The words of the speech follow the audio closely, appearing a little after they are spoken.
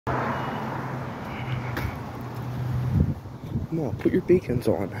Come on, put your beacons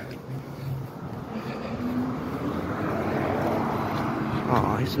on.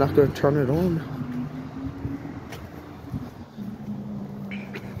 Aw, he's not gonna turn it on.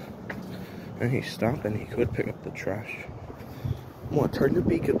 And he's stopping, he could pick up the trash. Come on, turn your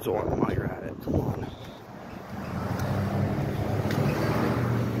beacons on while you're at it. Come on.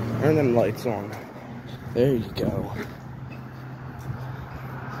 Turn them lights on. There you go.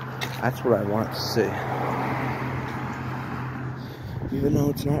 That's what I want to see. Even though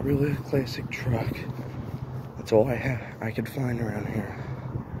it's not really a classic truck, that's all I could find around here.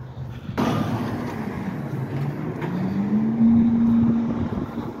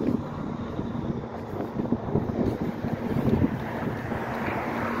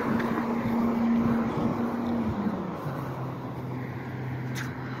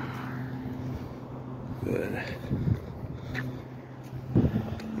 Good.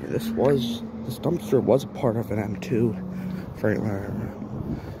 Yeah, this dumpster was a part of an M2 Freightliner.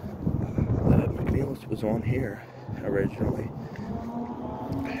 The McNeilus was on here originally.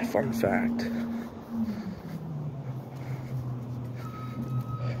 Fun fact.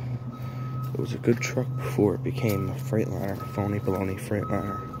 It was a good truck before it became a Freightliner, phony baloney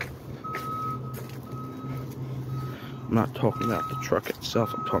Freightliner. I'm not talking about the truck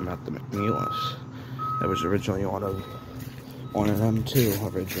itself, I'm talking about the McNeilus. That was originally on an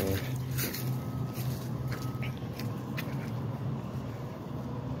M2 originally.